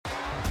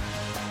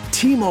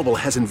T-Mobile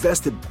has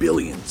invested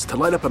billions to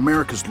light up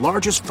America's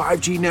largest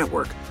 5G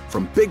network,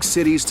 from big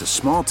cities to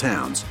small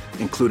towns,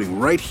 including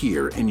right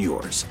here in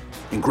yours.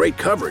 And great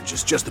coverage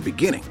is just the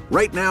beginning.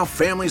 Right now,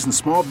 families and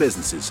small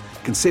businesses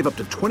can save up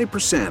to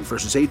 20%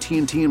 versus AT&T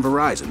and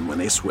Verizon when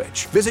they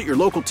switch. Visit your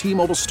local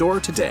T-Mobile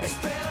store today.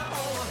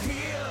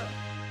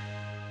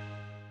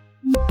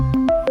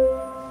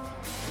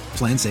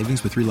 Plan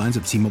savings with 3 lines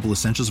of T-Mobile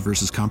Essentials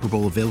versus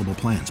comparable available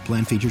plans.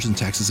 Plan features and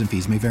taxes and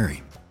fees may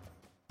vary.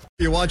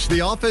 You watch The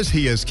Office,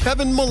 he is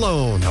Kevin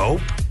Malone. Nope,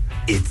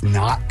 it's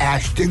not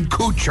Ashton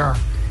Kutcher.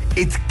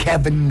 It's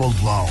Kevin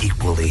Malone.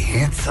 Equally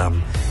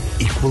handsome,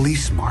 equally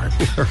smart.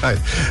 All right.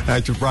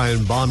 Actor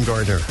Brian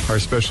Baumgartner, our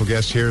special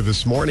guest here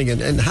this morning.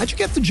 And how'd you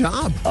get the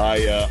job? I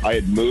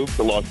had moved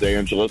to Los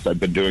Angeles. I'd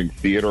been doing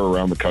theater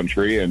around the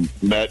country and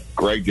met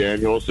Greg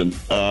Daniels. And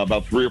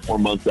about 3 or 4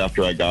 months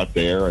after I got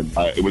there, and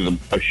it was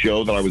a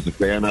show that I was a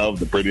fan of,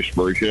 the British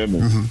version.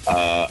 And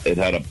it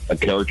had a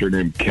character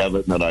named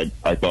Kevin that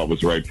I thought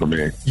was right for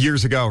me.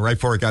 Years ago, right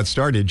before it got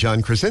started,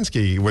 John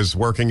Krasinski was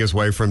working his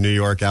way from New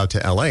York out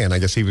to L.A. And I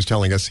guess he was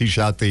telling us he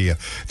shot the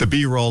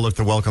B-roll of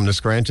the Welcome to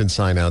Scranton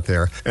sign out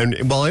there. And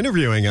while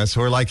interviewing us,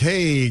 we're like,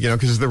 hey,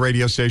 because it's the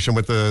radio station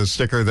with the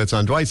sticker that's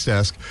on Dwight's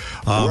desk.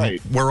 Right.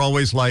 We're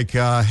always like,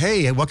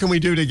 hey, what can we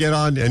do to get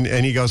on?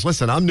 And he goes,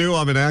 listen, I'm new.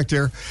 I'm an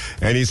actor.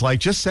 And he's like,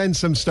 just send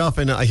some stuff.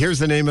 And here's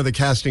the name of the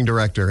casting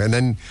director. And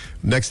then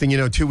next thing you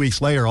know, 2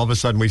 weeks later, all of a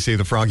sudden we see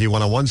the Froggy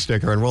 101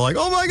 sticker. And we're like,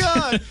 oh, my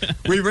God,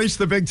 we reached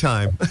the big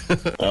time.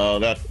 Oh,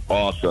 that's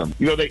awesome.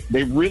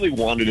 They really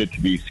wanted it to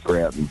be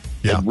Scranton.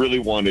 Yeah. They really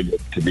wanted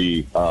it to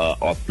be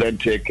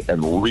authentic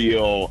and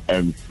real.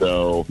 And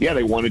so,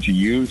 they wanted to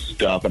use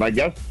stuff. And I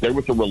guess there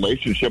was a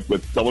relationship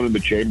with someone in the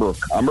Chamber of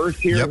Commerce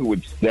here who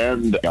would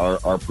send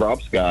our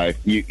props guy,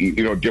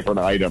 different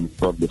items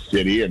from the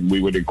city, and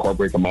we would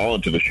incorporate them all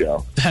into the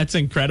show. That's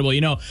incredible.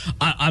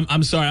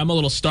 I'm sorry, I'm a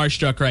little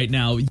starstruck right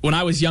now. When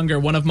I was younger,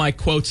 one of my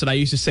quotes that I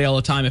used to say all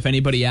the time, if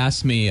anybody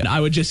asked me, I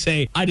would just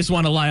say, I just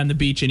want to lie on the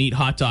beach and eat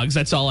hot dogs.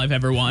 That's all I've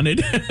ever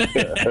wanted.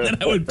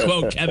 And I would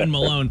quote Kevin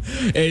Malone.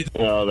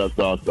 Oh, that's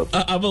awesome.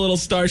 I'm a little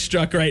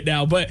starstruck right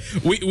now, but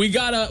we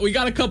got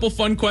a couple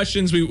fun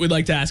questions we would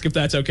like to ask, if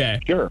that's okay.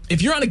 Sure.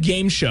 If you're on a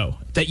game show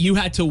that you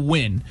had to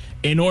win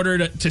in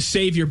order to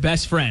save your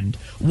best friend,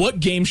 what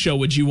game show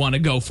would you want to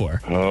go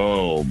for?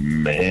 Oh,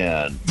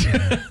 man.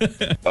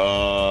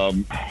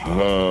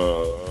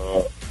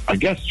 I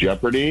guess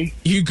Jeopardy.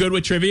 You good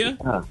with trivia?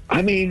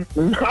 I mean,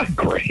 not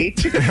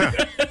great.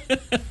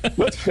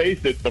 Let's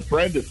face it, the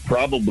friend is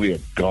probably a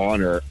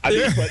goner. I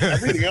mean, but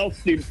everything else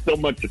seems so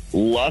much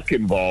luck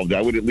involved.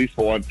 I would at least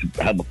want to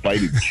have a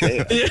fighting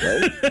chance,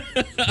 right?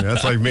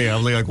 That's like me.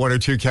 Only like 1 or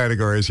 2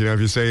 categories. If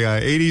you say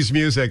 80s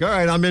music, all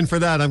right, I'm in for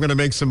that. I'm going to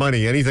make some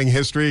money. Anything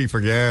history,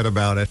 forget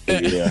about it.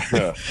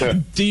 Yeah.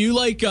 Do you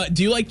like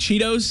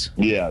Cheetos?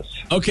 Yes.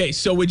 Okay,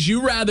 so would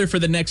you rather for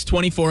the next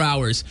 24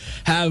 hours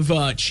have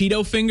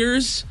Cheeto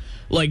fingers,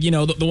 like,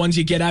 the ones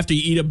you get after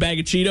you eat a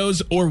bag of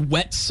Cheetos, or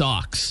wet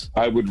socks?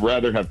 I would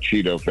rather have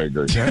Cheeto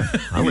fingers. Yeah,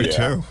 I would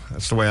too.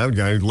 That's the way I would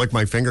go. I'd lick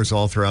my fingers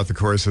all throughout the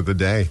course of the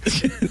day.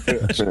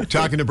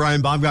 Talking to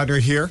Brian Baumgartner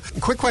here.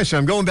 Quick question.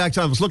 I'm going back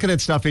to, I was looking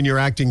at stuff in your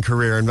acting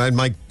career, and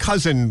my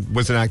cousin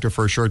was an actor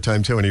for a short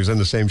time too, and he was in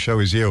the same show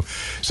as you.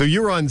 So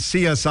you were on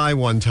CSI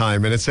one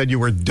time, and it said you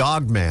were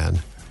Dog Man.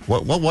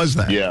 What was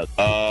that? Yeah,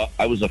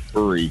 I was a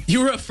furry.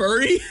 You were a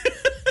furry?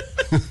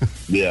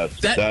 Yes.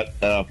 That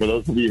for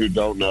those of you who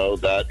don't know,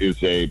 that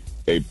is a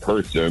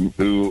person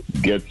who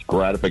gets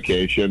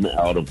gratification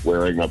out of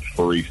wearing a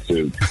furry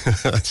suit.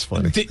 That's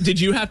funny. Did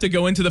you have to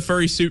go into the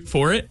furry suit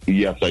for it?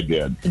 Yes, I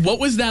did. What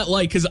was that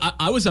like? Because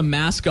I was a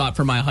mascot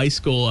for my high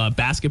school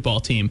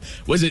basketball team.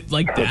 Was it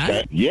like that?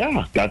 Okay.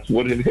 Yeah, that's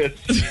what it is.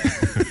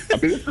 I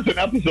mean, this is an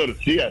episode of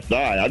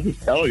CSI. I'm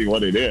just telling you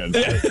what it is.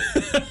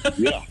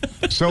 Yeah.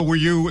 So were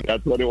you...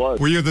 That's what it was.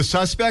 Were you the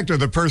suspect or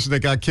the person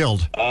that got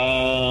killed?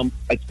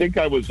 I think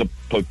I was a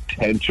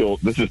potential...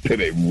 This has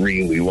been a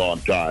really long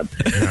time.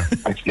 Yeah.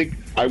 I think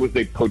I was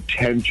a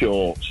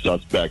potential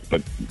suspect,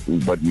 but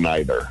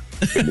neither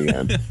in the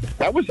end.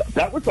 That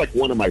was like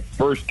one of my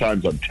first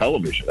times on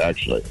television,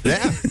 actually.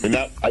 Yeah. And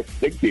I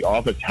think The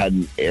Office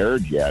hadn't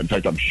aired yet. In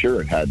fact, I'm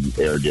sure it hadn't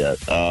aired yet.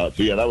 So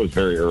yeah, that was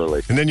very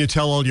early. And then you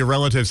tell all your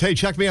relatives, hey,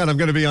 check me out, I'm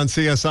going to be on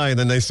CSI. And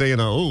then they say,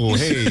 oh,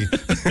 hey,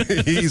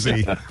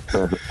 easy.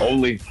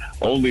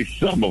 Only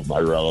some of my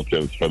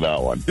relatives for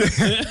that one.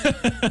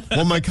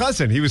 Well, my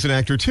cousin, he was an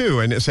actor too,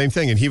 and same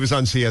thing. And he was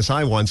on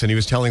CSI once, and he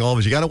was telling all of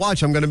us, you got to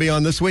watch, I'm going to be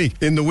on this week.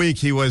 In the week,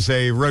 he was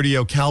a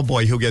rodeo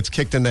cowboy who gets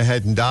kicked in the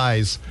head and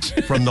dies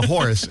from the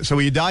horse. So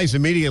he dies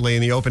immediately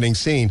in the opening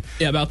scene.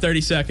 Yeah, about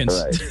 30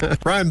 seconds. Right.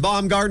 Brian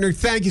Baumgartner,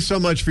 thank you so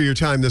much for your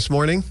time this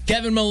morning.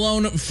 Kevin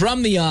Malone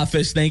from The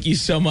Office, thank you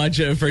so much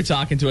for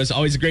talking to us.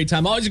 Always a great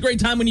time. Always a great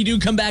time when you do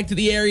come back to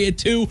the area,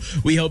 too.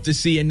 We hope to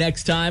see you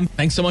next time.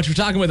 Thanks so much for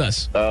talking with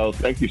us. Oh,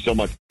 thank you so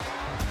much.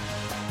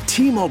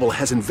 T-Mobile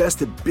has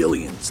invested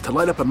billions to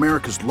light up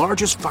America's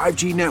largest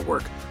 5G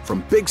network,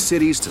 from big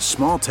cities to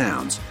small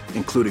towns,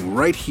 including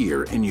right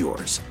here in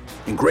yours.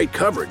 And great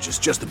coverage is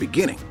just the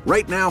beginning.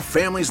 Right now,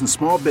 families and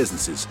small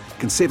businesses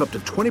can save up to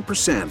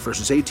 20%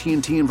 versus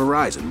AT&T and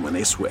Verizon when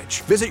they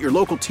switch. Visit your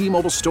local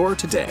T-Mobile store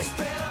today.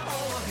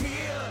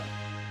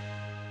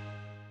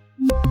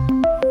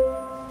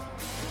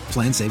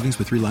 Plan savings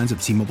with 3 lines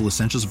of T-Mobile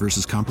Essentials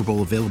versus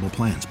comparable available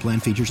plans. Plan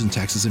features and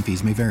taxes and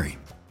fees may vary.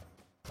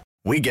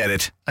 We get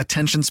it.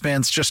 Attention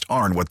spans just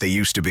aren't what they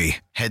used to be.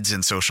 Heads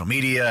in social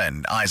media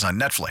and eyes on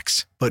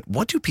Netflix. But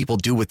what do people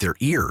do with their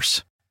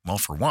ears? Well,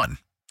 for one,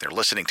 they're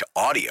listening to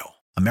audio.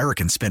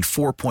 Americans spend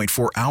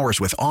 4.4 hours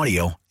with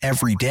audio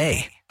every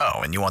day. Oh,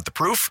 and you want the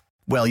proof?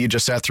 Well, you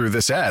just sat through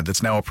this ad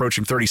that's now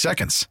approaching 30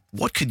 seconds.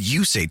 What could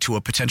you say to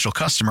a potential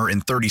customer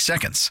in 30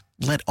 seconds?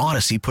 Let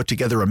Odyssey put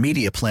together a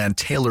media plan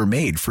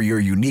tailor-made for your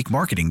unique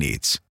marketing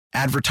needs.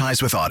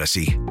 Advertise with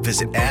Odyssey.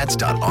 Visit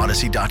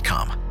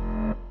ads.odyssey.com.